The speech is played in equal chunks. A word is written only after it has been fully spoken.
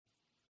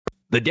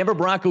The Denver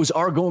Broncos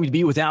are going to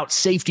be without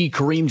safety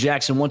Kareem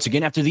Jackson once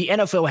again after the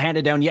NFL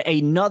handed down yet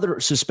another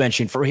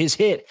suspension for his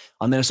hit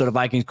on Minnesota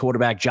Vikings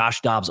quarterback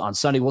Josh Dobbs on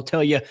Sunday. We'll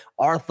tell you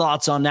our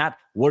thoughts on that.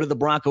 What do the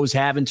Broncos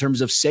have in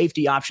terms of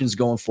safety options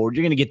going forward?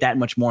 You're going to get that and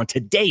much more in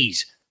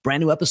today's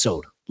brand new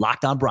episode,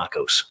 Locked On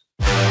Broncos.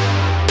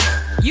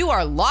 You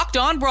are Locked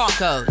On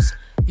Broncos,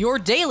 your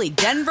daily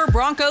Denver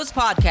Broncos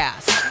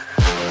podcast.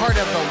 Part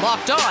of the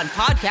Locked On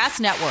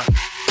Podcast Network.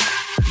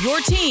 Your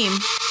team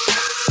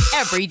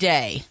every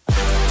day.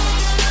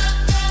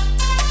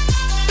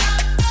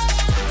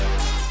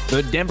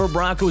 The Denver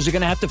Broncos are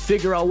going to have to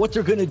figure out what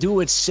they're going to do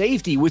at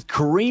safety with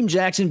Kareem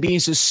Jackson being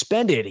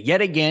suspended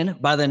yet again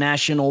by the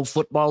National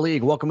Football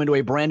League. Welcome into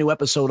a brand new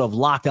episode of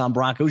Locked On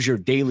Broncos, your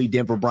daily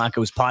Denver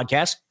Broncos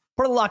podcast,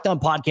 part of the Locked On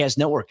Podcast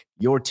Network,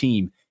 your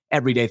team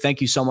every day.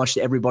 Thank you so much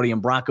to everybody in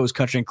Broncos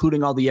country,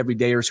 including all the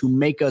everydayers who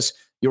make us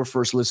your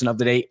first listen of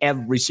the day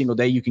every single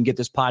day. You can get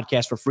this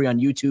podcast for free on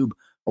YouTube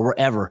or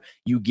wherever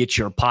you get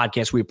your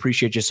podcast. We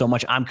appreciate you so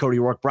much. I'm Cody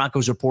Rourke,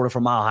 Broncos reporter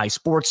for Mile High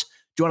Sports.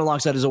 Joined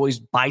alongside, as always,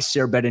 by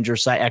Sarah Bettinger,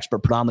 site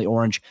expert,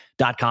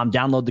 predominantlyorange.com.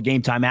 Download the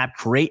Game Time app,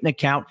 create an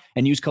account,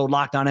 and use code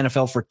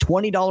LOCKEDONNFL for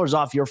 $20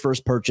 off your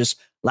first purchase.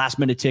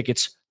 Last-minute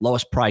tickets,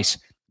 lowest price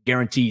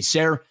guaranteed.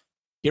 Sarah,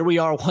 here we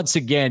are once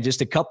again,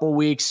 just a couple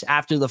weeks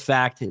after the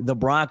fact. The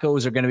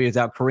Broncos are going to be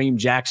without Kareem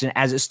Jackson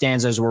as it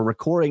stands as we're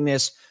recording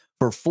this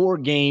for 4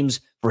 games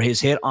for his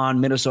hit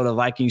on Minnesota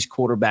Vikings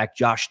quarterback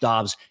Josh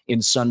Dobbs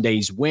in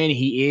Sunday's win.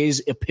 He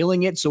is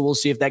appealing it, so we'll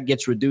see if that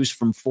gets reduced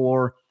from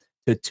 4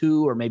 to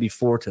 2 or maybe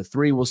 4 to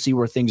 3. We'll see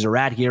where things are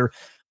at here.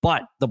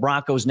 But the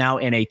Broncos now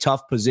in a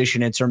tough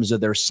position in terms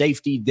of their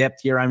safety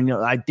depth here. I mean,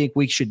 I think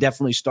we should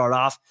definitely start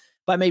off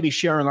by maybe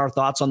sharing our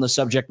thoughts on the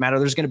subject matter.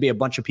 There's going to be a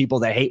bunch of people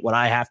that hate what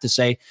I have to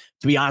say.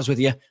 To be honest with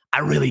you,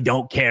 I really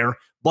don't care.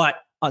 But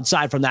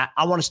aside from that,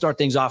 I want to start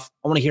things off.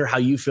 I want to hear how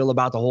you feel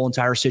about the whole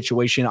entire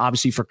situation.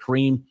 Obviously for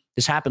Kareem,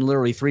 this happened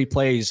literally 3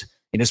 plays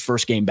in his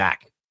first game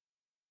back.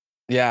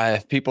 Yeah,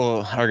 if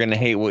people are going to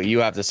hate what you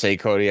have to say,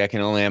 Cody, I can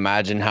only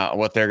imagine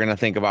what they're going to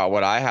think about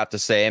what I have to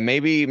say. And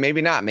maybe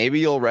not. Maybe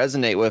you'll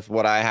resonate with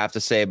what I have to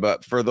say.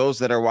 But for those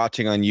that are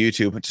watching on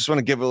YouTube, I just want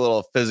to give a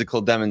little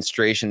physical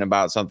demonstration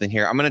about something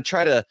here. I'm going to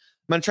try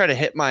to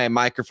hit my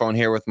microphone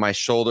here with my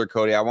shoulder,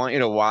 Cody. I want you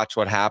to watch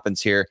what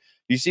happens here.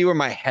 You see where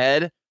my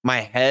head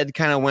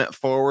kind of went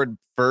forward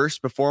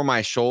first before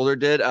my shoulder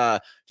did.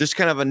 Just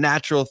kind of a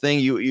natural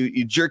thing.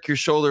 You jerk your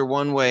shoulder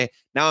one way.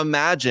 Now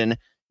imagine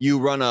you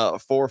run a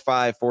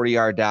 4.5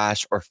 40-yard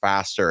dash or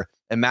faster.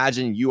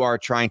 Imagine you are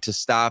trying to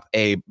stop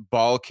a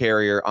ball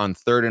carrier on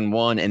 3rd and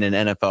 1 in an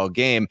NFL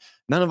game.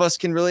 None of us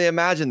can really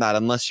imagine that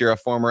unless you're a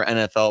former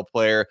NFL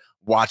player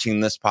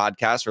watching this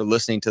podcast or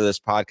listening to this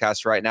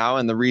podcast right now.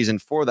 And the reason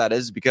for that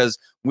is because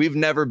we've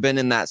never been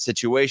in that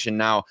situation.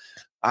 Now,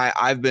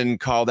 I've been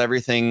called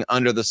everything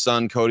under the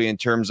sun, Cody, in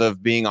terms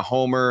of being a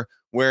homer,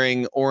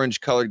 wearing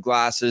orange-colored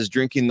glasses,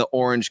 drinking the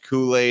orange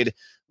Kool-Aid.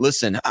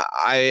 Listen,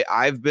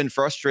 I've been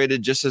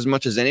frustrated just as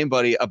much as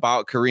anybody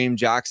about Kareem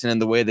Jackson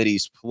and the way that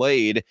he's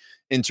played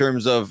in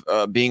terms of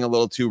being a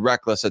little too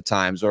reckless at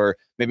times or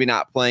maybe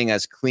not playing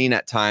as clean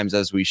at times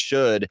as we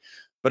should.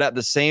 But at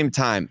the same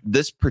time,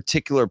 this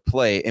particular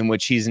play in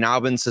which he's now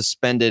been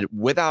suspended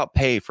without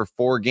pay for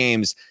 4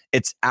 games,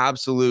 it's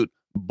absolute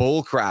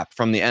bullcrap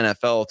from the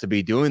NFL to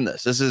be doing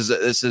this. This is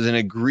an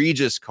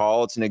egregious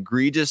call. It's an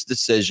egregious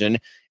decision.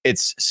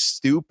 It's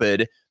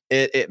stupid.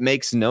 It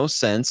makes no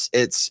sense.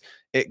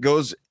 It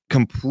goes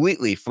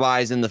completely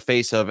flies in the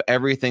face of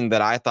everything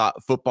that I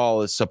thought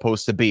football is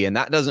supposed to be. And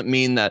that doesn't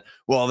mean that,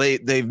 well,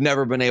 they've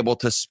never been able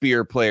to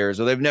spear players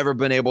or they've never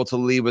been able to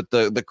lead with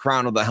the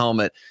crown of the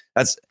helmet.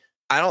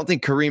 I don't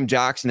think Kareem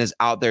Jackson is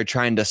out there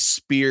trying to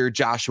spear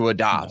Joshua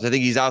Dobbs. I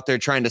think he's out there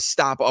trying to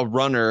stop a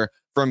runner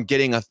from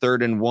getting a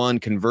 3rd and 1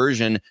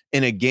 conversion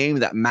in a game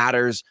that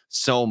matters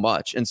so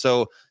much. And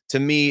so to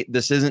me,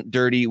 this isn't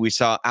dirty. We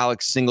saw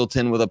Alex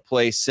Singleton with a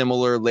play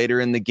similar later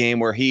in the game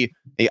where he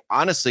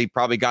honestly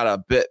probably got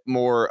a bit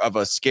more of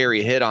a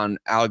scary hit on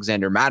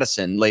Alexander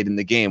Mattison late in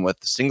the game with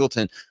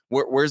Singleton.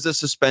 Where's the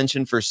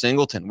suspension for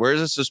Singleton? Where's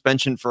the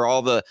suspension for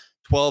all the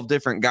 12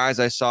 different guys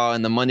I saw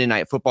in the Monday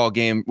Night Football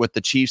game with the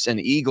Chiefs and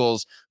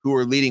Eagles who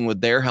were leading with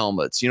their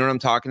helmets? You know what I'm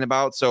talking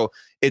about? So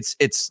it's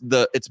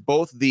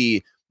both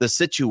the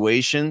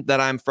situation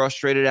that I'm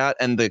frustrated at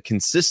and the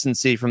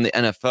consistency from the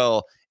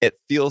NFL. It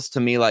feels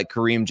to me like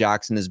Kareem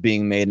Jackson is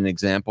being made an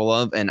example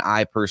of, and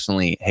I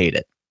personally hate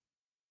it.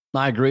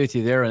 I agree with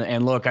you there.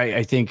 And look,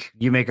 I think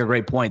you make a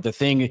great point. The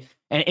thing,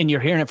 and you're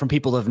hearing it from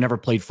people that have never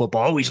played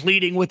football, oh, he's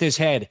leading with his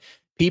head.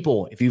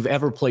 People, if you've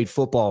ever played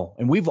football,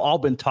 and we've all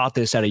been taught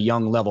this at a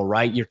young level,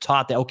 right? You're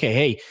taught that, okay,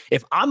 hey,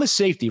 if I'm a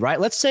safety, right?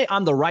 Let's say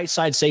I'm the right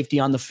side safety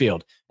on the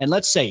field. And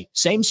let's say,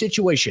 same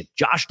situation,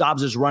 Josh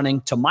Dobbs is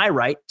running to my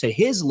right, to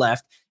his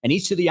left, and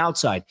he's to the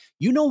outside.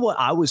 You know what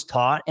I was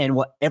taught and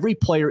what every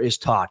player is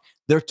taught?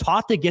 They're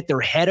taught to get their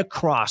head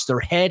across,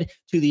 their head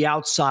to the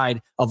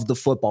outside of the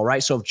football,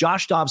 right? So if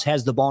Josh Dobbs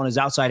has the ball in his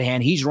outside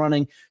hand, he's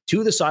running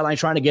to the sideline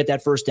trying to get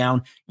that first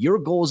down. Your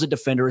goal as a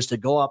defender is to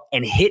go up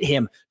and hit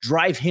him,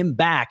 drive him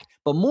back,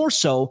 but more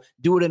so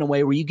do it in a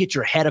way where you get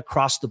your head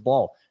across the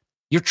ball.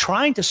 You're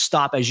trying to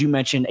stop, as you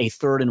mentioned, a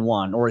 3rd and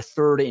 1 or a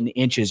 3rd and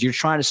inches. You're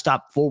trying to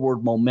stop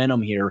forward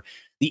momentum here.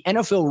 The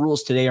NFL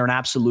rules today are an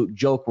absolute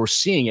joke. We're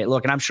seeing it.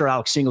 Look, and I'm sure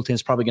Alex Singleton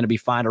is probably going to be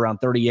fined around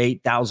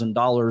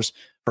 $38,000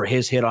 for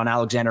his hit on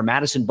Alexander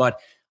Madison. But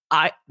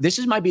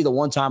this might be the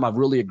one time I've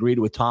really agreed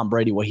with Tom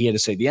Brady, what he had to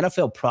say. The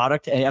NFL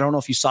product, and I don't know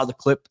if you saw the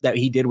clip that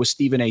he did with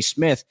Stephen A.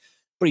 Smith,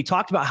 but he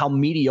talked about how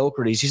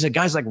mediocre it is. He said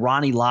guys like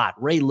Ronnie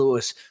Lott, Ray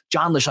Lewis,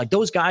 John Lish, like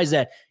those guys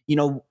that,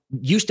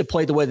 used to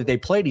play the way that they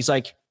played. He's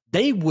like,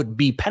 they would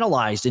be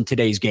penalized in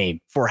today's game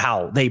for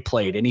how they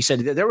played. And he said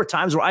there were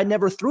times where I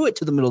never threw it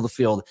to the middle of the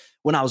field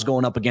when I was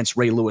going up against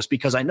Ray Lewis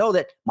because I know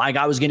that my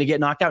guy was going to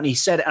get knocked out. And he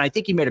said, and I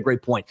think he made a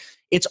great point,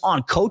 it's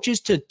on coaches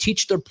to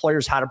teach their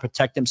players how to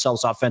protect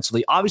themselves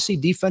offensively. Obviously,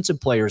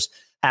 defensive players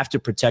have to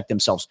protect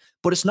themselves,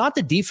 but it's not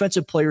the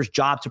defensive player's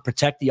job to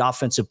protect the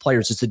offensive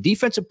players. It's the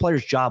defensive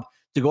player's job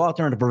to go out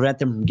there and to prevent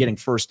them from getting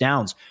first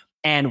downs.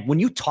 And when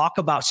you talk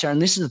about Sarah,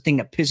 and this is the thing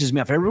that pisses me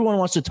off, everyone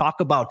wants to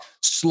talk about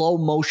slow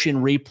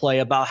motion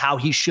replay, about how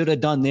he should have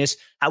done this,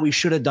 how he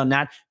should have done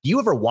that. Do you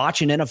ever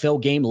watch an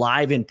NFL game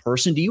live in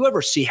person?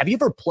 Have you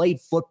ever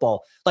played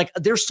football? Like,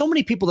 there's so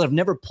many people that have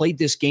never played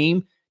this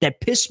game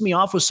that piss me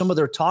off with some of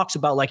their talks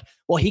about like,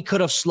 well, he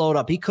could have slowed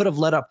up. He could have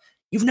let up.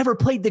 You've never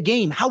played the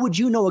game. How would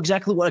you know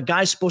exactly what a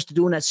guy's supposed to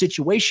do in that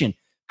situation?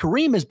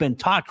 Kareem has been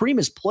taught. Kareem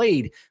has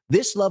played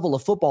this level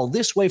of football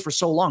this way for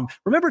so long.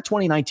 Remember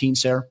 2019,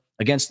 Sarah?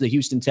 Against the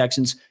Houston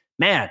Texans,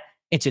 man,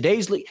 in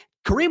today's league,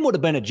 Kareem would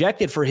have been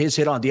ejected for his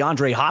hit on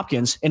DeAndre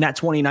Hopkins in that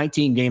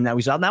 2019 game that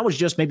we saw. And that was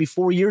just maybe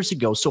 4 years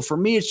ago. So for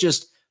me, it's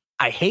just,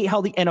 I hate how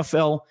the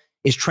NFL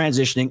is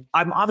transitioning.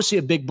 I'm obviously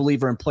a big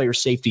believer in player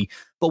safety,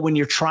 but when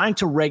you're trying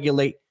to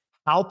regulate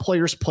how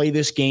players play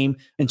this game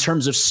in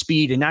terms of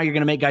speed, and now you're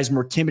going to make guys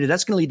more timid,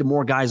 that's going to lead to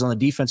more guys on the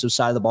defensive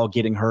side of the ball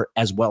getting hurt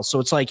as well.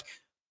 So it's like,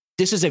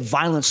 this is a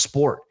violent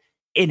sport.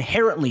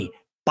 Inherently,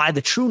 by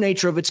the true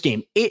nature of its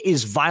game, it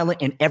is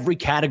violent in every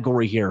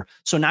category here.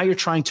 So now you're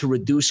trying to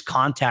reduce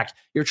contact.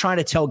 You're trying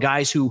to tell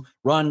guys who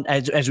run,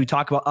 as we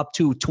talk about, up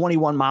to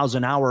 21 miles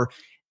an hour,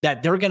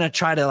 that they're going to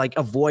try to like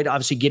avoid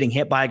obviously getting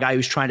hit by a guy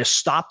who's trying to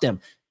stop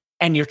them.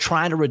 And you're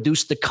trying to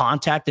reduce the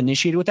contact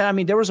initiated with that. I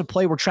mean, there was a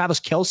play where Jason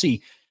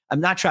Kelce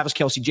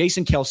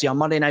on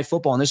Monday Night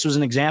Football, and this was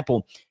an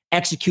example,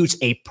 executes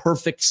a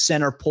perfect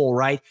center pull,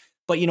 right?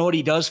 But you know what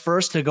he does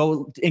first to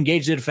go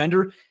engage the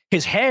defender?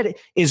 His head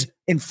is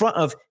in front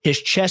of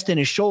his chest and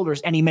his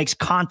shoulders, and he makes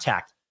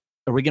contact.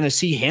 Are we going to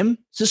see him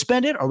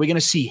suspended? Are we going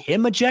to see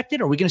him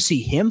ejected? Are we going to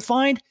see him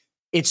fined?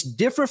 It's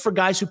different for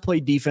guys who play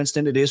defense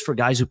than it is for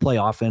guys who play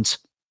offense.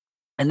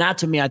 And that,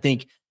 to me, I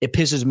think it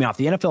pisses me off.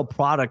 The NFL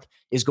product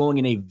is going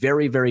in a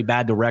very, very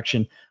bad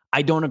direction.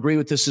 I don't agree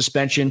with the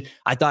suspension.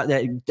 I thought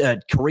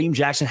that Kareem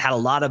Jackson had a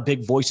lot of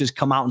big voices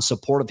come out in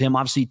support of him.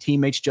 Obviously,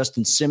 teammates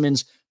Justin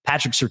Simmons,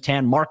 Patrick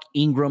Surtain, Mark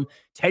Ingram,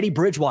 Teddy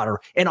Bridgewater,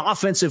 an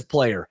offensive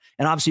player,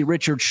 and obviously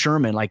Richard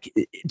Sherman. Like,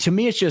 to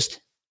me, it's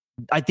just,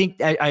 I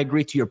think I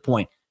agree to your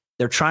point.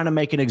 They're trying to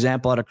make an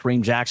example out of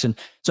Kareem Jackson.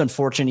 It's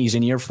unfortunate he's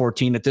in year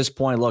 14 at this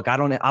point. Look, I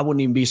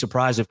wouldn't even be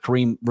surprised if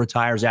Kareem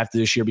retires after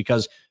this year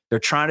because they're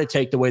trying to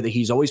take the way that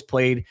he's always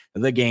played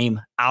the game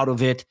out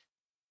of it.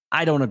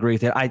 I don't agree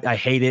with it. I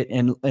hate it.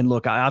 And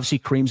look, obviously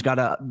Kareem's got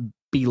to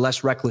be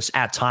less reckless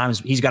at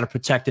times. He's got to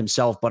protect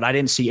himself, but I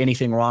didn't see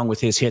anything wrong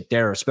with his hit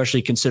there,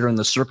 especially considering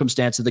the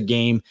circumstance of the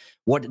game,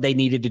 what they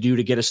needed to do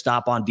to get a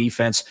stop on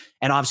defense,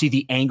 and obviously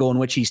the angle in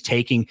which he's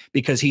taking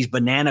because he's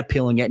banana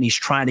peeling it and he's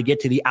trying to get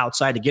to the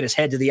outside, to get his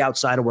head to the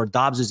outside of where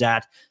Dobbs is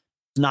at.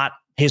 It's not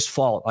his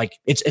fault. Like,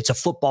 it's a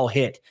football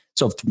hit.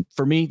 So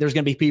for me, there's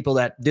going to be people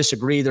that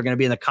disagree. They're going to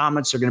be in the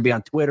comments. They're going to be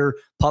on Twitter,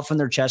 puffing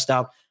their chest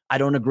out. I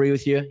don't agree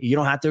with you. You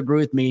don't have to agree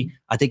with me.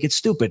 I think it's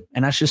stupid.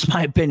 And that's just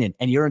my opinion.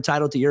 And you're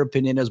entitled to your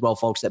opinion as well,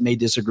 folks that may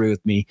disagree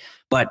with me.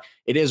 But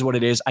it is what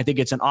it is. I think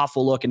it's an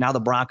awful look. And now the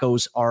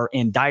Broncos are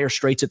in dire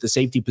straits at the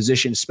safety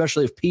position,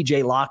 especially if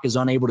PJ Locke is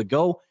unable to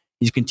go.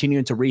 He's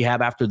continuing to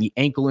rehab after the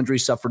ankle injury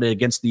suffered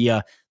against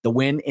the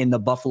win in the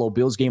Buffalo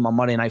Bills game on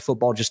Monday Night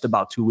Football just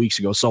about 2 weeks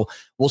ago. So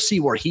we'll see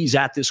where he's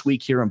at this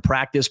week here in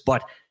practice.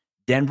 But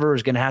Denver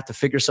is going to have to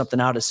figure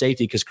something out at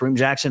safety because Kareem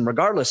Jackson,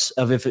 regardless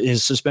of if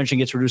his suspension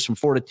gets reduced from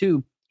 4 to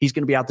 2, he's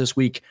going to be out this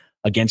week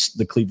against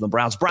the Cleveland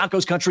Browns.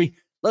 Broncos country,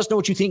 let us know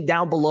what you think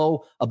down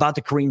below about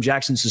the Kareem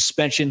Jackson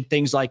suspension,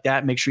 things like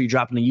that. Make sure you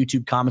drop in the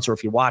YouTube comments, or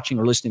if you're watching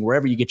or listening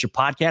wherever you get your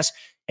podcasts,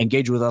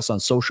 engage with us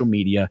on social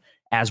media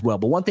as well.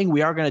 But one thing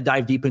we are going to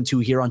dive deep into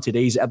here on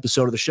today's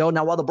episode of the show.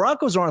 Now, while the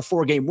Broncos are on a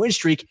 4-game win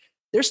streak,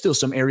 there's still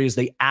some areas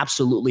they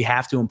absolutely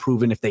have to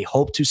improve in if they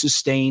hope to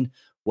sustain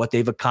what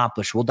they've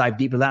accomplished. We'll dive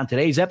deeper into that in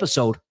today's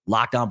episode,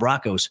 Locked On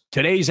Broncos.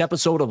 Today's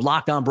episode of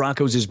Locked On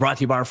Broncos is brought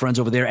to you by our friends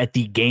over there at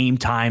the Game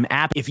Time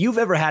app. If you've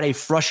ever had a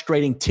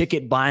frustrating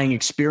ticket buying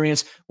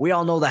experience, we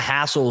all know the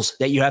hassles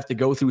that you have to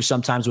go through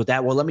sometimes with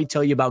that. Well, let me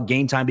tell you about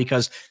Game Time,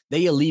 because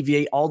they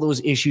alleviate all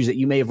those issues that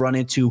you may have run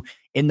into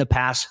in the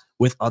past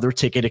with other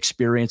ticket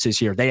experiences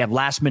here. They have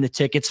last minute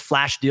tickets,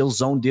 flash deals,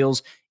 zone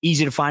deals,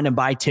 easy to find and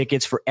buy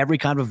tickets for every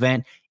kind of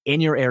event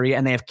in your area.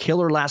 And they have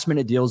killer last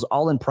minute deals,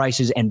 all in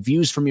prices and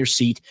views from your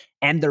seat,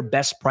 and their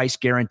best price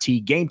guarantee.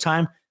 Game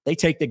Time, they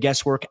take the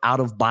guesswork out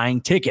of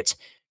buying tickets.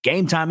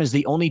 Game Time is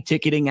the only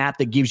ticketing app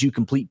that gives you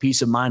complete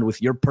peace of mind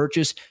with your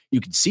purchase.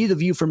 You can see the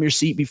view from your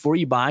seat before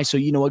you buy, so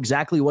you know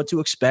exactly what to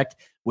expect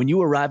when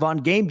you arrive on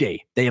game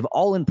day. They have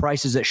all-in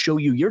prices that show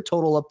you your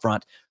total up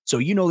front, so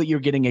you know that you're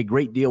getting a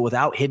great deal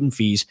without hidden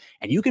fees,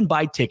 and you can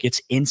buy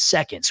tickets in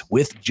seconds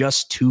with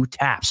just 2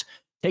 taps.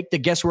 Take the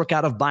guesswork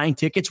out of buying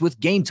tickets with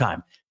Game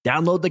Time.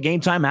 Download the Game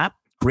Time app,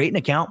 create an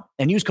account,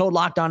 and use code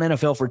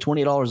LOCKEDONNFL for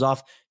 $20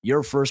 off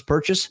your first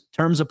purchase.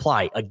 Terms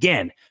apply.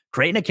 Again,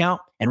 create an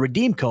account and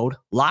redeem code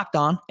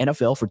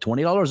LOCKEDONNFL for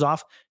 $20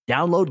 off.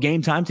 Download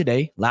Game Time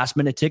today. Last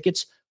minute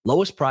tickets,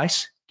 lowest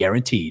price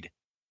guaranteed.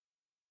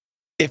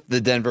 If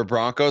the Denver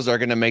Broncos are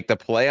going to make the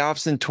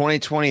playoffs in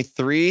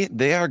 2023,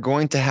 they are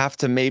going to have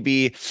to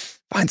maybe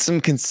find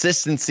some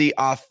consistency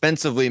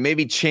offensively,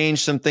 maybe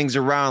change some things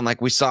around,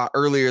 like we saw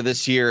earlier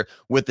this year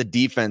with the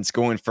defense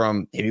going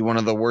from maybe one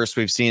of the worst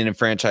we've seen in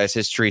franchise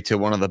history to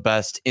one of the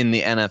best in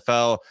the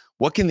NFL.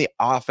 What can the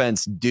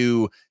offense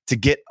do to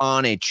get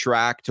on a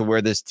track to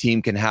where this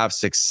team can have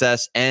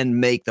success and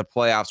make the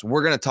playoffs?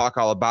 We're going to talk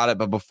all about it.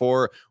 But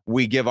before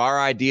we give our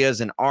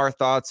ideas and our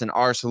thoughts and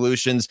our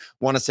solutions,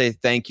 want to say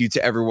thank you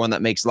to everyone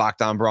that makes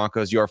Locked On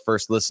Broncos your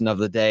first listen of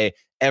the day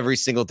every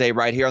single day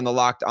right here on the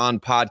Locked On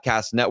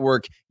Podcast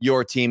Network,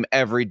 your team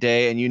every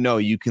day. And you know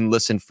you can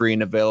listen free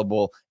and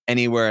available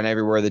anywhere and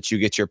everywhere that you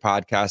get your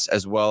podcasts,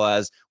 as well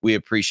as we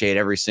appreciate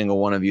every single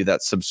one of you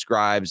that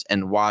subscribes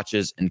and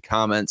watches and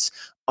comments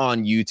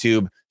on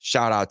YouTube.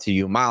 Shout out to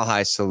you. Mile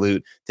high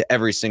salute to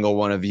every single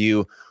one of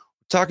you.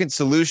 Talking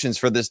solutions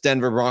for this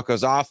Denver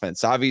Broncos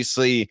offense.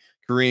 Obviously,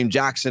 Kareem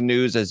Jackson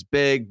news is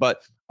big,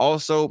 but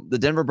also the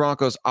Denver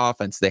Broncos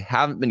offense. They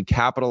haven't been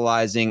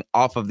capitalizing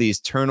off of these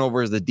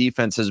turnovers the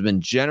defense has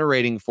been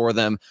generating for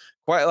them,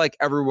 quite like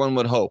everyone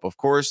would hope. Of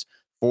course,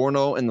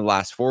 4-0 in the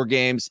last 4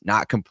 games,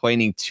 not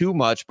complaining too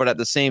much, but at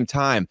the same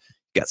time,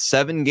 got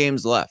 7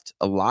 games left.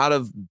 A lot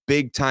of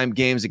big time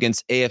games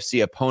against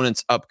AFC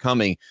opponents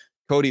upcoming.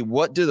 Cody,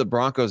 what do the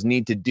Broncos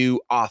need to do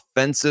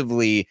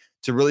offensively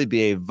to really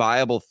be a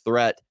viable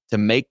threat to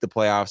make the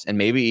playoffs and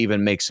maybe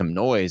even make some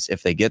noise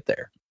if they get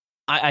there?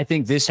 I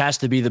think this has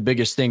to be the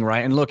biggest thing,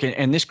 right? And look,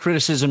 and this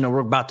criticism that we're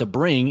about to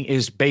bring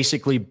is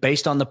basically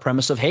based on the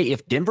premise of, hey,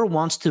 if Denver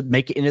wants to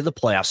make it into the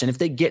playoffs and if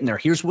they get in there,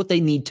 here's what they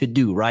need to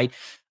do, right?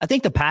 I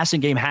think the passing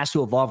game has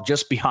to evolve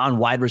just beyond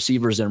wide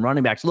receivers and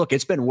running backs. Look,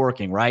 it's been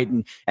working, right?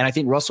 And I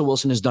think Russell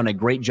Wilson has done a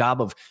great job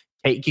of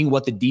taking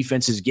what the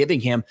defense is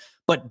giving him,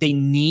 but they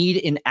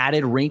need an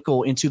added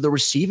wrinkle into the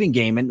receiving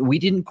game. And we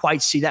didn't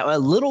quite see that a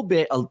little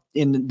bit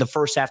in the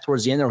first half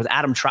towards the end there with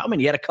Adam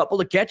Troutman. He had a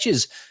couple of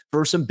catches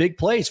for some big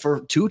plays,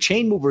 for 2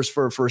 chain movers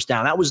for a first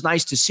down. That was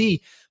nice to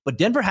see. But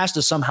Denver has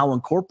to somehow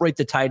incorporate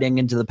the tight end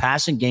into the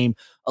passing game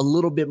a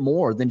little bit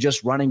more than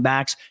just running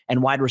backs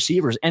and wide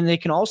receivers. And they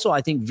can also,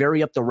 I think,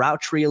 vary up the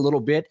route tree a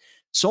little bit.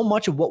 So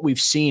much of what we've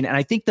seen, and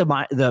I think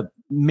the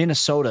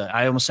Minnesota,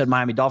 I almost said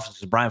Miami Dolphins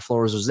because Brian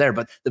Flores was there,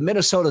 but the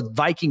Minnesota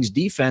Vikings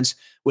defense,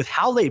 with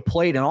how they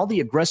played and all the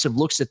aggressive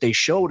looks that they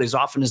showed as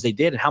often as they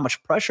did and how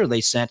much pressure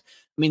they sent,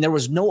 I mean, there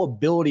was no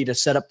ability to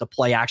set up the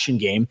play action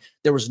game.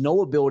 There was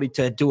no ability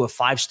to do a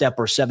 5-step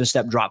or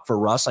 7-step drop for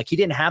Russ. Like, he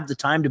didn't have the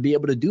time to be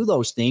able to do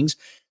those things.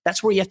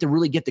 That's where you have to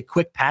really get the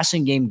quick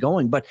passing game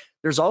going. But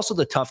there's also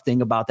the tough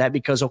thing about that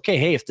because, okay,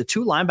 hey, if the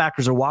 2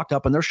 linebackers are walked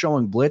up and they're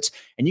showing blitz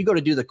and you go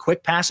to do the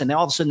quick pass and then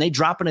all of a sudden they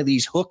drop into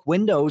these hook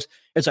windows,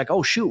 it's like,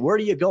 oh, shoot, where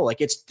do you go? Like,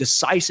 it's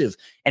decisive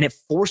and it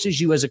forces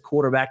you as a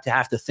quarterback to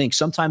have to think,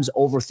 sometimes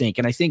overthink.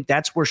 And I think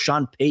that's where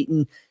Sean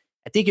Payton,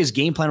 I think his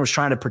game plan was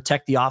trying to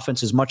protect the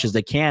offense as much as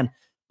they can.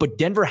 But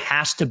Denver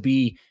has to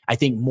be, I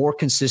think, more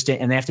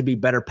consistent, and they have to be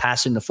better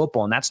passing the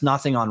football. And that's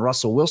nothing on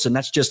Russell Wilson.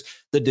 That's just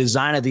the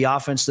design of the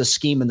offense, the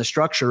scheme, and the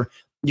structure.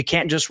 You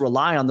can't just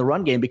rely on the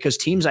run game because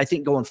teams, I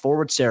think, going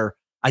forward, Sarah,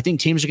 I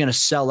think teams are going to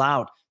sell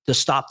out to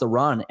stop the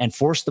run and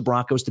force the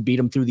Broncos to beat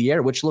them through the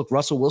air, which, look,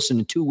 Russell Wilson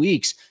in 2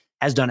 weeks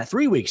has done it.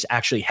 3 weeks,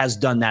 actually, has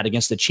done that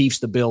against the Chiefs,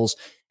 the Bills,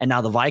 and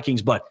now the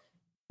Vikings. But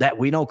that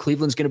we know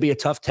Cleveland's going to be a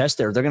tough test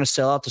there. They're going to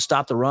sell out to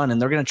stop the run,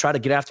 and they're going to try to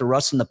get after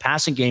Russ in the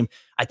passing game.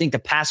 I think the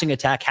passing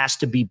attack has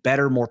to be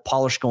better, more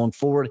polished going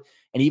forward.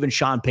 And even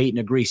Sean Payton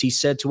agrees. He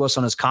said to us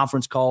on his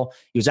conference call,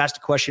 he was asked a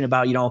question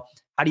about,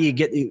 how do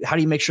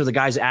you make sure the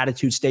guy's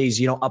attitude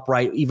stays,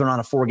 upright, even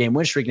on a 4-game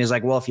win streak? And he's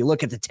like, well, if you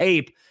look at the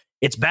tape,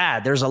 it's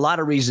bad. There's a lot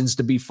of reasons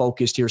to be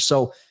focused here.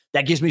 So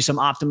that gives me some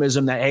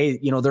optimism that, hey,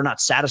 they're not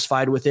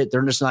satisfied with it.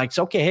 They're just like,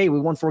 okay, hey, we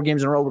won 4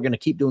 games in a row. We're going to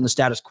keep doing the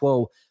status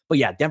quo. But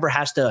yeah, Denver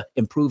has to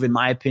improve, in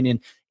my opinion,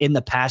 in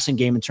the passing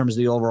game in terms of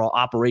the overall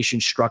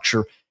operation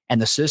structure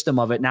and the system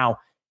of it. Now,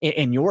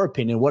 in your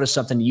opinion, what is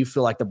something you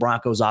feel like the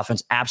Broncos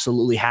offense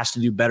absolutely has to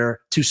do better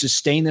to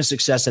sustain the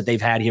success that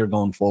they've had here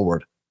going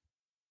forward?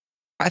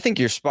 I think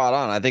you're spot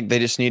on. I think they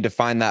just need to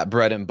find that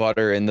bread and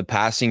butter in the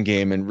passing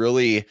game, and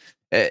really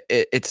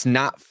it's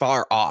not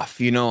far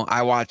off.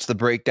 I watch the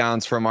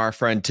breakdowns from our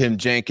friend Tim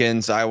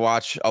Jenkins. I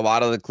watch a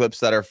lot of the clips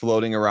that are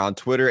floating around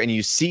Twitter, and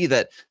you see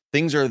that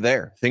things are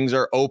there, things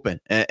are open,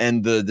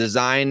 and the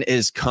design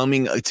is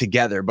coming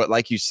together. But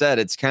like you said,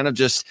 it's kind of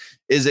just,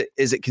 is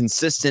it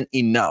consistent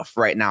enough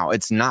right now?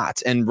 It's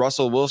not. And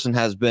Russell Wilson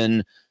has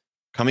been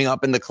coming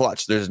up in the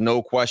clutch. There's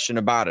no question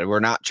about it. We're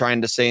not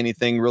trying to say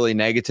anything really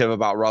negative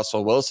about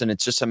Russell Wilson.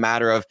 It's just a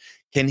matter of,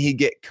 can he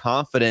get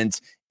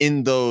confident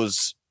in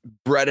those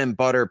bread and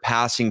butter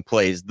passing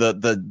plays?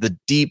 The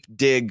deep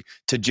dig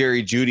to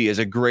Jerry Jeudy is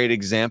a great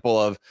example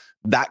of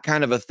that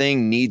kind of a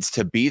thing. Needs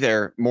to be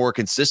there more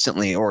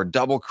consistently, or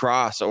double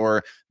cross,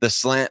 or the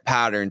slant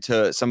pattern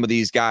to some of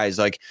these guys.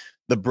 Like,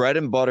 the bread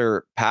and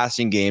butter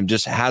passing game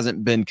just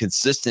hasn't been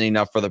consistent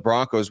enough for the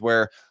Broncos,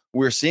 where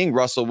we're seeing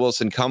Russell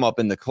Wilson come up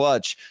in the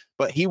clutch,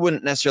 but he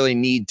wouldn't necessarily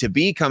need to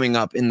be coming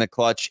up in the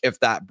clutch if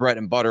that bread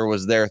and butter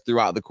was there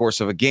throughout the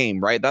course of a game,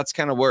 right? That's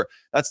kind of where,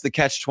 that's the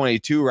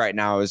catch-22 right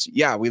now is,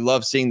 yeah, we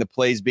love seeing the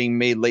plays being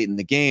made late in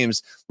the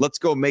games. Let's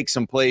go make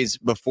some plays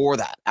before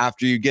that.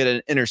 After you get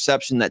an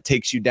interception that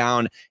takes you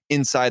down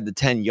inside the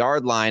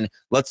 10-yard line,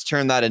 let's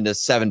turn that into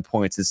 7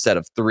 points instead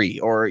of 3.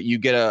 Or you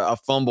get a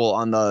fumble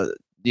on the,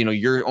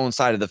 your own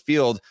side of the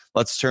field.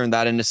 Let's turn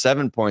that into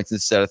 7 points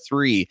instead of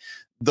 3.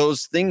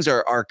 Those things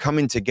are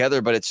coming together,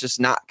 but it's just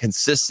not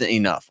consistent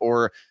enough.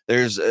 Or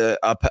there's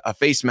a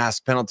face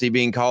mask penalty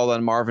being called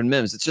on Marvin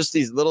Mims. It's just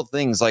these little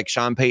things, like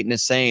Sean Payton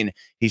is saying,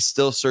 he's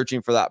still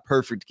searching for that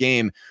perfect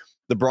game.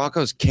 The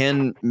Broncos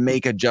can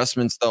make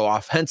adjustments, though,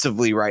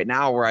 offensively right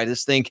now, where I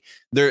just think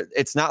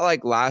it's not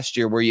like last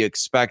year where you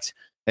expect,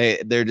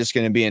 hey, they're just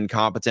going to be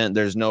incompetent.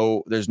 There's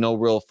no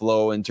real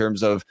flow in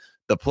terms of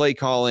the play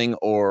calling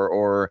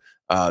or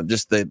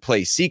just the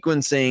play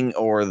sequencing,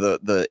 or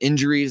the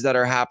injuries that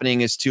are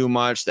happening is too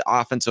much. The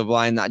offensive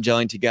line not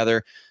gelling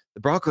together. The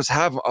Broncos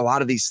have a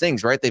lot of these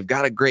things, right? They've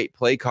got a great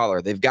play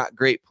caller. They've got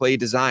great play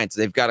designs.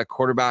 They've got a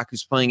quarterback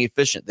who's playing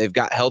efficient. They've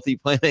got healthy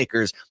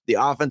playmakers. The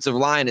offensive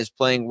line is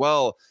playing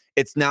well.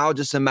 It's now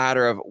just a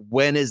matter of,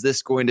 when is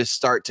this going to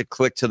start to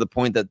click to the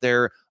point that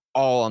they're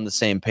all on the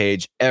same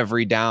page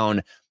every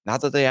down?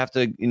 Not that they have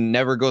to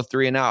never go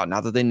 3 and out.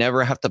 Not that they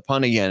never have to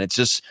punt again. It's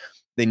just,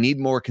 they need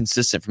more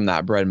consistent from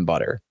that bread and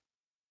butter.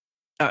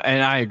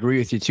 And I agree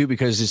with you too,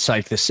 because it's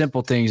like the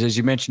simple things, as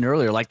you mentioned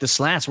earlier, like the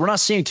slants. We're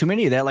not seeing too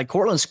many of that. Like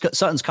Cortland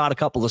Sutton's caught a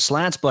couple of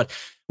slants, but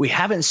we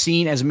haven't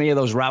seen as many of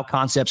those route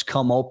concepts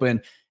come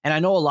open. And I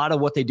know a lot of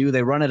what they do,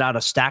 they run it out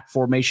of stack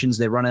formations,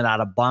 they run it out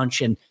of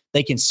bunch, and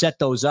they can set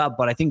those up.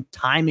 But I think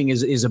timing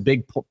is a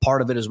big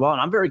part of it as well.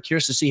 And I'm very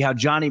curious to see how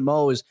Johnny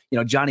Morton,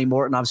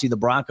 obviously the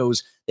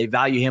Broncos, they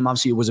value him.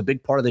 Obviously, it was a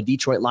big part of the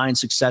Detroit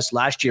Lions' success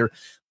last year.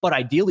 But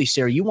ideally,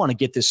 Sarah, you want to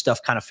get this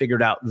stuff kind of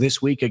figured out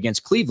this week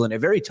against Cleveland, a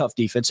very tough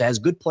defense. It has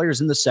good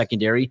players in the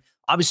secondary,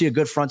 obviously a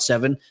good front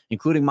seven,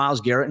 including Myles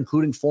Garrett,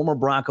 including former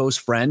Broncos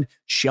friend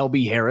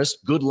Shelby Harris,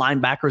 good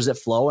linebackers that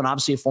flow, and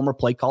obviously a former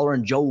play caller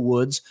in Joe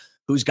Woods,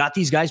 who's got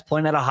these guys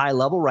playing at a high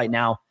level right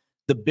now.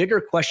 The bigger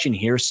question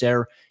here,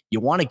 Sarah, you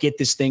want to get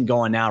this thing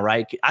going now,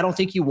 right? I don't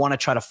think you want to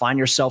try to find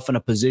yourself in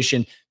a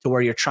position to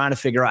where you're trying to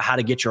figure out how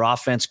to get your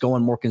offense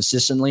going more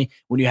consistently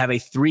when you have a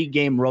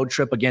 3-game road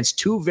trip against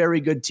 2 very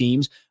good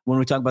teams. When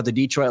we talk about the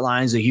Detroit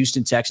Lions, the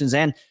Houston Texans,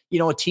 and,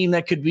 a team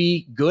that could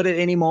be good at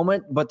any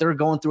moment, but they're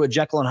going through a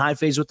Jekyll and Hyde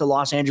phase with the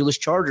Los Angeles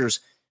Chargers.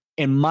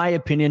 In my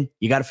opinion,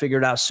 you got to figure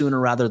it out sooner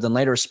rather than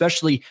later,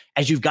 especially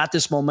as you've got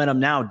this momentum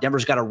now.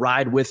 Denver's got to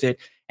ride with it,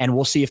 and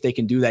we'll see if they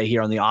can do that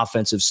here on the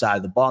offensive side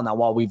of the ball. Now,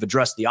 while we've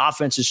addressed the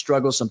offensive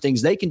struggles, some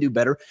things they can do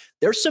better,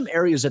 there's some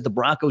areas that the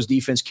Broncos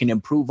defense can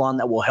improve on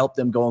that will help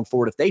them going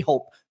forward if they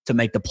hope to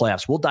make the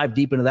playoffs. We'll dive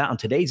deep into that on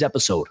today's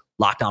episode,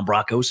 Locked On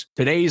Broncos.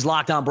 Today's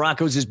Locked On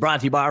Broncos is brought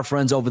to you by our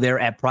friends over there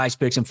at Prize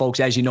Picks. And folks,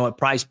 as you know, at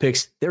Prize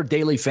Picks, they're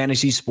daily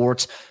fantasy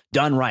sports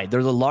done right.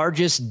 They're the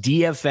largest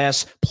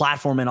DFS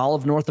platform in all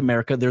of North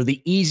America. They're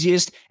the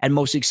easiest and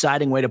most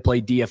exciting way to play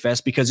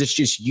DFS because it's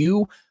just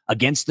you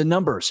against the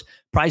numbers.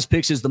 Prize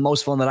Picks is the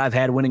most fun that I've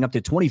had, winning up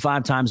to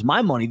 25 times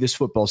my money this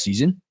football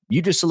season.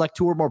 You just select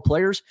 2 or more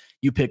players,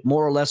 you pick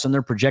more or less on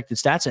their projected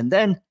stats, and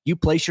then you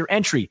place your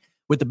entry.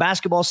 With the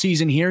basketball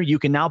season here, you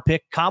can now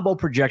pick combo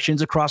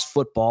projections across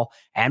football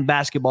and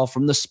basketball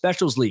from the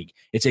Specials League.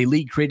 It's a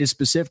league created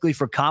specifically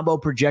for combo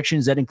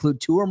projections that include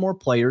 2 or more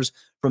players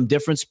from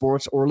different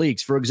sports or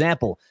leagues. For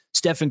example,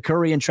 Stephen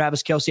Curry and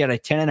Travis Kelce had a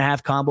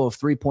 10.5 combo of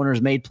 3-pointers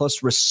made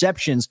plus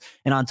receptions.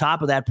 And on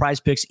top of that,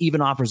 Prize Picks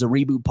even offers a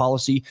reboot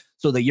policy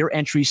so that your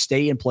entries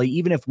stay in play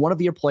even if one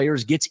of your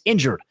players gets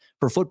injured.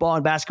 For football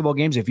and basketball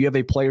games, if you have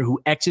a player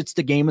who exits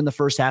the game in the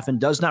first half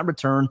and does not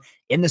return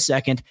in the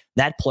second,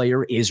 that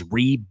player is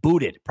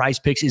rebooted. Prize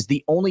Picks is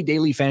the only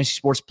daily fantasy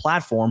sports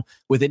platform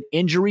with an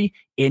injury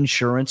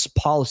insurance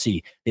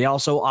policy. They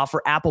also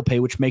offer Apple Pay,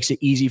 which makes it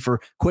easy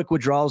for quick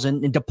withdrawals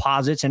and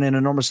deposits and an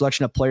enormous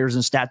selection of players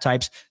and stat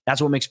types.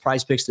 That's what makes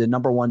Prize Picks the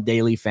 #1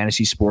 daily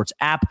fantasy sports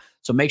app.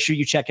 So make sure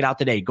you check it out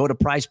today. Go to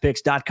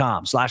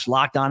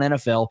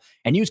prizepicks.com/LockedOnNFL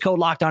and use code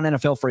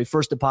LockedOnNFL for a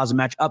first deposit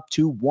match up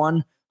to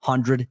 $100.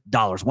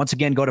 Once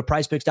again, go to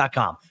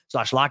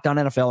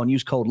prizepicks.com/LockedOnNFL and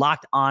use code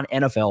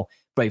LockedOnNFL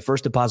for a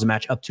first deposit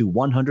match up to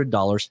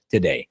 $100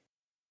 today.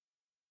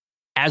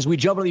 As we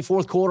jump into the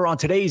fourth quarter on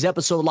today's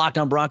episode of Locked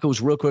On Broncos,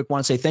 real quick,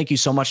 want to say thank you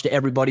so much to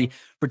everybody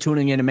for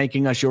tuning in and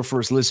making us your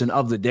first listen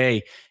of the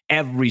day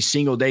every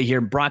single day here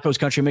in Broncos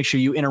Country. Make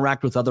sure you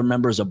interact with other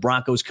members of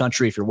Broncos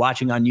Country. If you're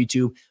watching on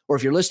YouTube or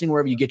if you're listening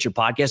wherever you get your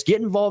podcast, get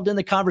involved in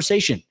the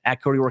conversation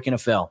at Cody Work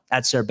NFL,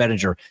 at Sarah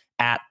Bettinger,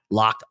 at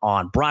Locked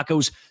On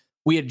Broncos.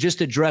 We had just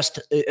addressed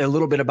a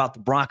little bit about the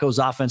Broncos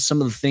offense, some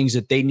of the things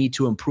that they need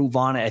to improve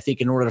on, I think,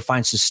 in order to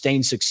find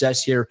sustained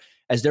success here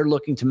as they're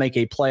looking to make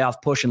a playoff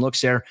push. And look,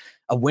 Sarah,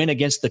 a win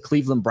against the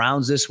Cleveland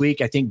Browns this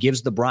week, I think,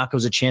 gives the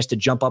Broncos a chance to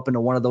jump up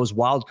into one of those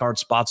wild card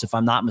spots, if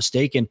I'm not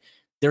mistaken.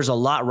 There's a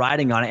lot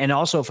riding on it. And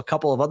also, if a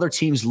couple of other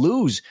teams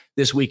lose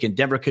this weekend,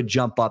 Denver could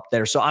jump up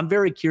there. So I'm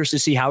very curious to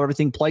see how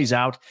everything plays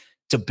out.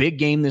 It's a big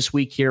game this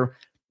week here.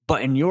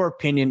 But in your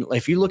opinion,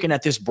 if you're looking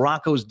at this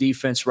Broncos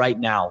defense right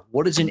now,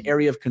 what is an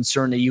area of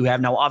concern that you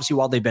have? Now, obviously,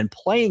 while they've been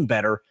playing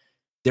better,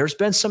 there's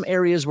been some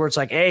areas where it's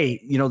like,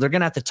 hey, they're going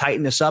to have to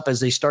tighten this up as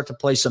they start to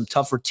play some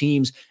tougher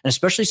teams, and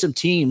especially some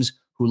teams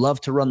who love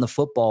to run the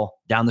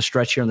football down the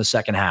stretch here in the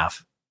second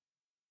half.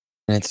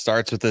 And it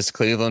starts with this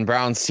Cleveland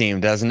Browns team,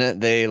 doesn't it?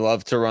 They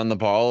love to run the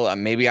ball,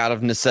 maybe out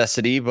of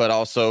necessity, but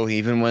also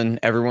even when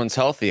everyone's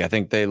healthy, I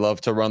think they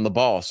love to run the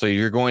ball. So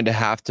you're going to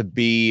have to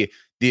be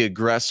the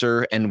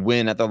aggressor and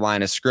win at the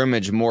line of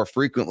scrimmage more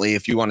frequently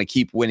if you want to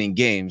keep winning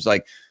games.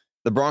 Like,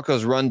 the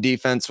Broncos' run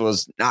defense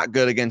was not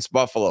good against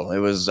Buffalo. It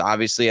was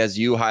obviously, as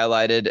you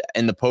highlighted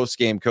in the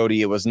postgame,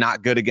 Cody, it was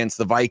not good against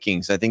the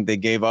Vikings. I think they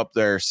gave up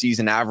their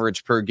season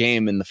average per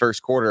game in the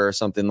first quarter or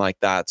something like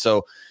that.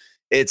 So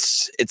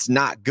it's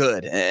not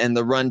good. And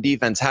the run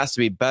defense has to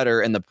be better.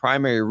 And the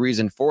primary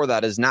reason for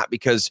that is not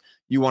because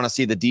you want to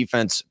see the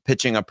defense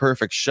pitching a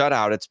perfect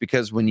shutout. It's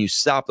because when you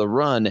stop the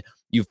run,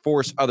 you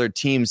force other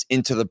teams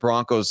into the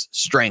Broncos'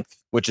 strength,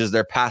 which is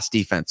their pass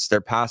defense,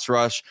 their pass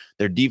rush,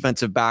 their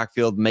defensive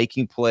backfield,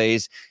 making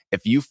plays.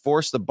 If you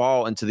force the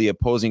ball into the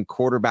opposing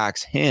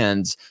quarterback's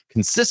hands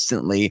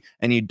consistently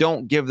and you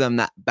don't give them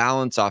that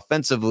balance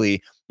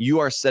offensively, you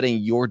are setting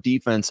your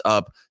defense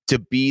up to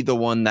be the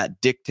one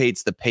that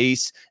dictates the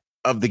pace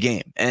of the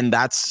game. And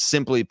that's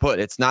simply put.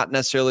 It's not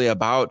necessarily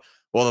about,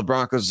 well, the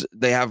Broncos,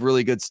 they have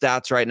really good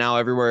stats right now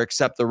everywhere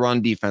except the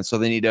run defense, so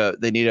they need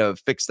to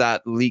fix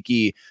that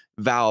leaky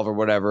valve or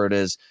whatever it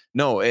is.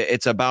 No,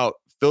 it's about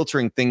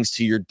filtering things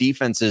to your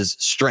defense's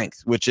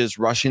strength, which is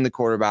rushing the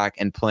quarterback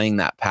and playing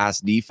that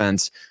pass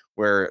defense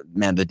where,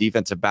 man, the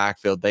defensive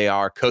backfield, they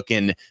are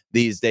cooking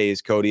these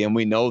days, Cody, and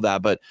we know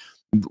that. But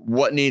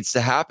what needs to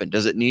happen?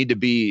 Does it need to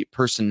be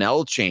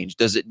personnel change?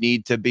 Does it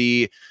need to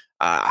be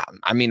I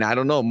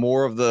don't know,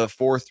 more of the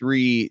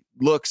 4-3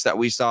 looks that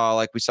we saw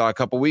a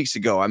couple weeks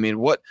ago? I mean,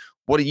 what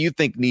do you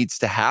think needs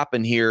to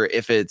happen here?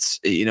 If it's,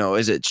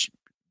 is it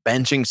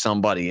benching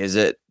somebody? Is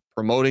it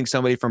promoting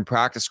somebody from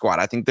practice squad?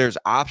 I think there's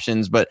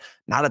options, but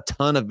not a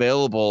ton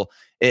available.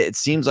 It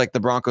seems like the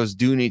Broncos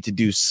do need to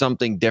do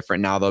something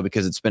different now, though,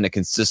 because it's been a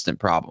consistent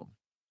problem.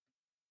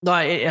 No,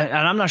 and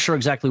I'm not sure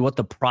exactly what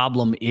the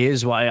problem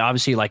is. Why,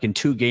 obviously, like in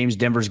 2 games,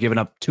 Denver's given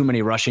up too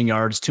many rushing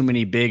yards, too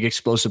many big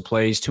explosive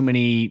plays, too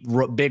many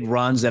big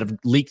runs that have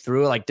leaked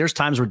through. Like, there's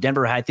times where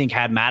Denver, I think,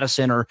 had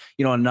Madison or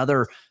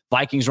another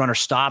Vikings runner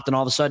stopped, and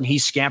all of a sudden he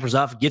scampers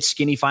off, gets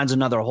skinny, finds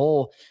another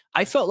hole.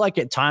 I felt like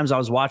at times I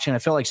was watching, I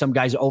felt like some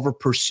guys over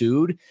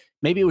pursued.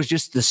 Maybe it was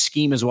just the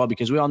scheme as well,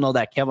 because we all know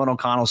that Kevin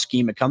O'Connell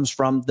scheme, it comes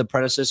from the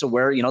predecessor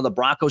where, the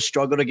Broncos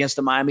struggled against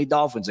the Miami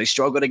Dolphins. They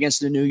struggled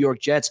against the New York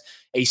Jets,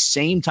 a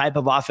same type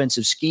of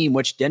offensive scheme,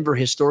 which Denver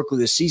historically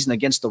this season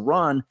against the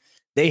run,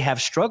 they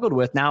have struggled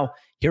with. Now,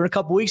 here in a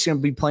couple weeks, they're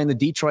going to be playing the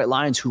Detroit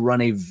Lions, who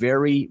run a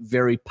very,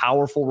 very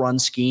powerful run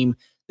scheme.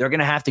 They're going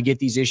to have to get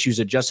these issues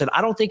adjusted.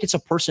 I don't think it's a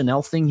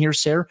personnel thing here,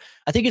 Sarah.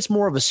 I think it's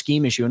more of a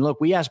scheme issue. And look,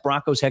 we asked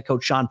Broncos head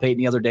coach Sean Payton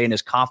the other day in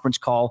his conference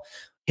call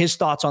his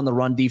thoughts on the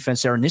run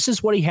defense there. And this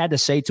is what he had to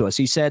say to us.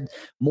 He said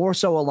more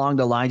so along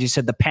the lines, he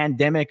said the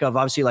pandemic of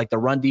obviously like the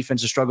run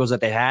defensive struggles that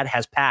they had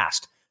has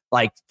passed.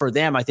 Like for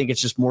them, I think it's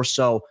just more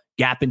so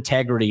gap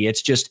integrity.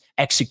 It's just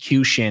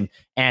execution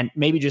and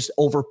maybe just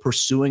over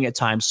pursuing at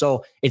times.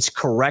 So it's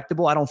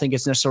correctable. I don't think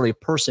it's necessarily a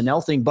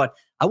personnel thing, but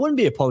I wouldn't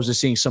be opposed to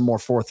seeing some more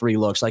 4-3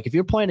 looks. Like if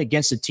you're playing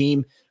against a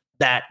team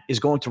that is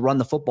going to run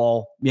the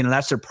football,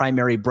 that's their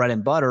primary bread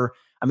and butter.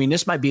 I mean,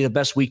 this might be the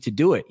best week to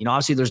do it.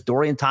 Obviously there's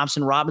Dorian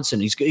Thompson-Robinson.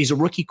 He's a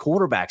rookie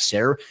quarterback,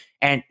 Sarah,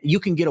 and you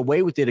can get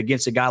away with it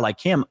against a guy like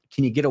him.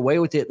 Can you get away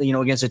with it,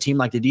 against a team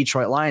like the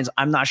Detroit Lions?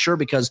 I'm not sure,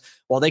 because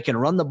while they can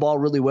run the ball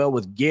really well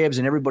with Gibbs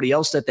and everybody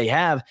else that they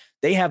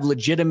have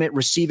legitimate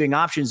receiving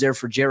options there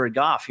for Jared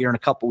Goff here in a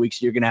couple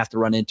weeks you're going to have to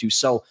run into.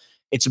 So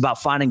it's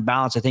about finding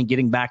balance, I think,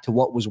 getting back to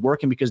what was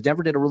working, because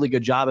Denver did a really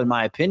good job, in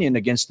my opinion,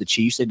 against the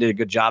Chiefs. They did a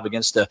good job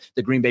against the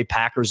Green Bay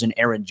Packers and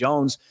Aaron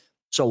Jones.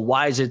 So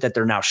why is it that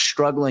they're now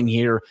struggling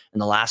here in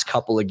the last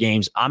couple of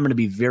games? I'm going to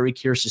be very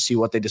curious to see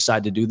what they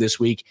decide to do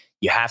this week.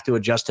 You have to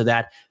adjust to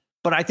that.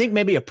 But I think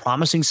maybe a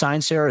promising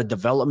sign, Sarah, a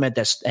development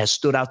that has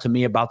stood out to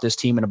me about this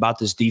team and about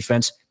this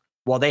defense,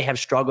 while they have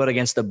struggled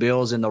against the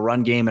Bills in the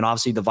run game and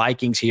obviously the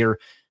Vikings here,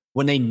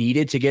 when they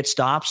needed to get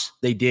stops,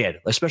 they did,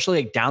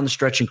 especially like down the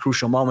stretch in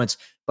crucial moments.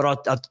 But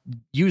I'll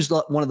use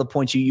one of the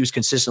points you use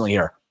consistently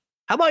here.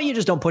 How about you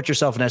just don't put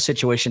yourself in that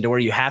situation to where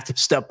you have to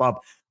step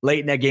up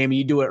late in that game and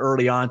you do it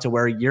early on, to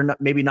where you're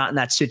maybe not in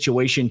that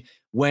situation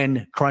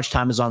when crunch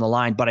time is on the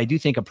line. But I do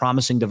think a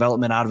promising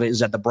development out of it is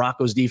that the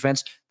Broncos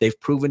defense, they've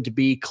proven to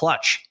be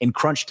clutch in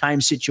crunch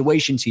time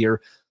situations here.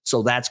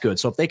 So that's good.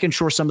 So if they can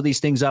shore some of these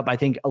things up, I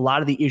think a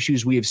lot of the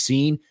issues we have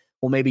seen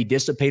will maybe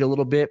dissipate a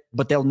little bit,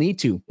 but they'll need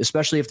to,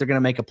 especially if they're going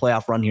to make a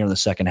playoff run here in the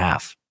second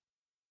half.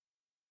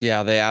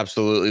 Yeah, they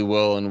absolutely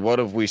will. And what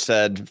have we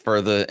said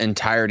for the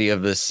entirety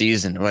of this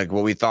season? Like,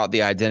 what we thought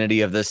the identity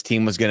of this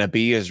team was going to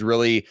be is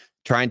really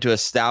trying to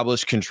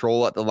establish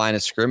control at the line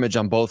of scrimmage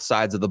on both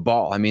sides of the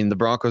ball. I mean, the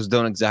Broncos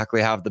don't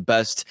exactly have the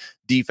best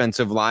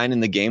defensive line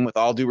in the game. With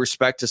all due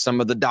respect to some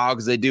of the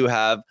dogs they do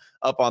have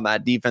up on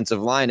that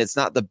defensive line, it's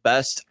not the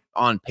best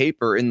on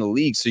paper in the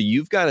league. So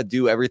you've got to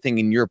do everything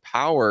in your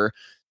power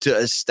to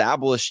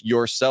establish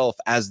yourself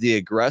as the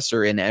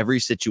aggressor in every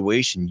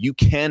situation. You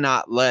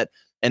cannot let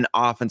an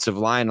offensive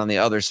line on the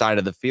other side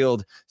of the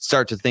field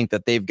start to think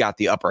that they've got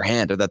the upper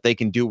hand or that they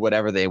can do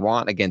whatever they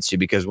want against you.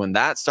 Because when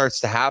that starts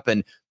to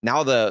happen,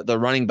 now the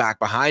running back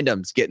behind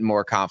them is getting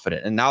more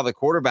confident. And now the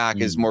quarterback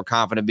is more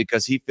confident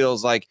because he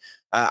feels like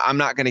I'm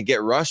not going to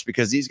get rushed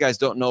because these guys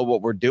don't know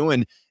what we're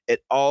doing.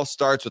 It all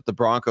starts with the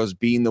Broncos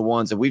being the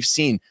ones that we've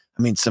seen.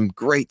 I mean, some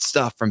great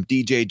stuff from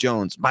DJ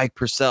Jones, Mike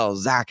Purcell,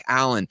 Zach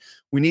Allen.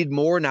 We need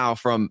more now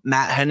from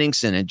Matt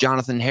Henningsen and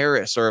Jonathan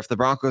Harris, or if the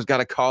Broncos got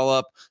to call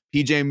up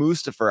PJ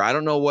Mustipher, I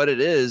don't know what it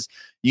is.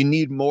 You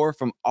need more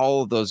from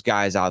all of those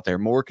guys out there,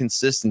 more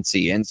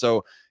consistency. And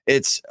so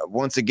it's,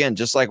 once again,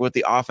 just like with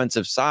the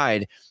offensive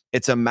side,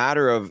 it's a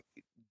matter of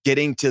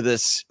getting to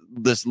this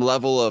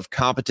level of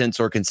competence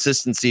or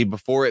consistency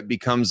before it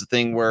becomes a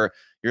thing where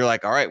you're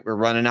like, all right, we're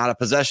running out of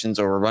possessions,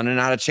 or we're running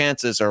out of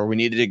chances, or we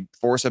need to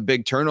force a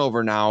big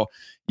turnover now.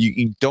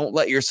 You don't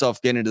let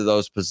yourself get into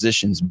those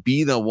positions.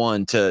 Be the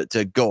one to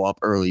go up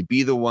early.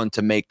 Be the one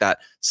to make that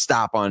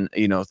stop on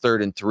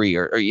 3rd and 3,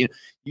 or you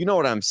know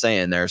what I'm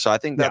saying there. So I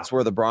think that's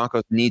where the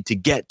Broncos need to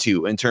get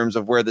to in terms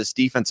of where this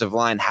defensive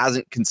line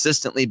hasn't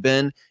consistently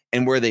been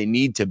and where they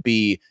need to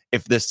be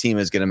if this team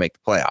is going to make the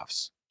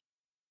playoffs.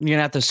 You're going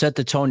to have to set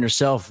the tone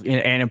yourself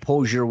and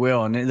impose your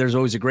will. And there's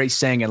always a great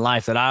saying in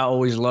life that I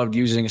always loved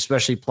using,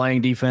 especially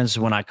playing defense.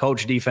 When I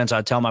coach defense,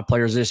 I tell my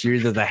players this: you're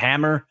either the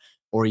hammer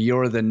or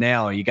you're the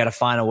nail. You got to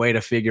find a way to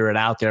figure it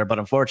out there. But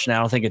unfortunately, I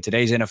don't think in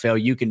today's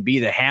NFL, you can be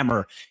the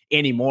hammer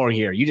anymore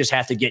here. You just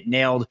have to get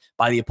nailed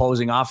by the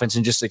opposing offense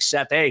and just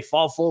accept, hey,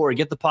 fall forward,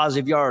 get the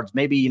positive yards,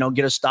 maybe,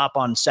 get a stop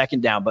on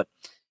second down. But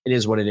it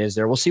is what it is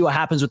there. We'll see what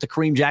happens with the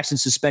Kareem Jackson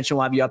suspension.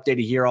 We'll have you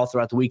updated here all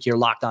throughout the week here,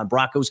 Locked On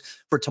Broncos.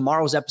 For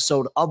tomorrow's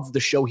episode of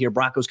the show here,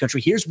 Broncos Country,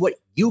 here's what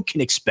you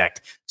can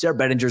expect. Sarah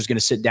Bettinger is going to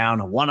sit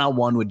down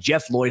one-on-one with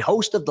Jeff Lloyd,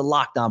 host of the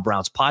Locked On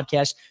Browns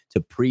podcast,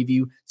 to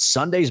preview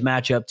Sunday's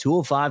matchup,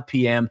 2:05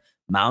 p.m.,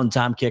 Mountain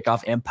Time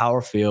kickoff,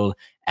 Empower Field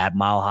at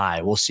Mile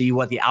High. We'll see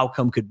what the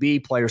outcome could be,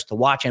 players to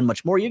watch, and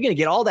much more. You're going to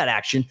get all that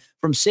action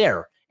from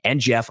Sarah and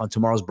Jeff on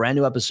tomorrow's brand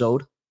new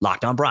episode,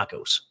 Locked On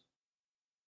Broncos.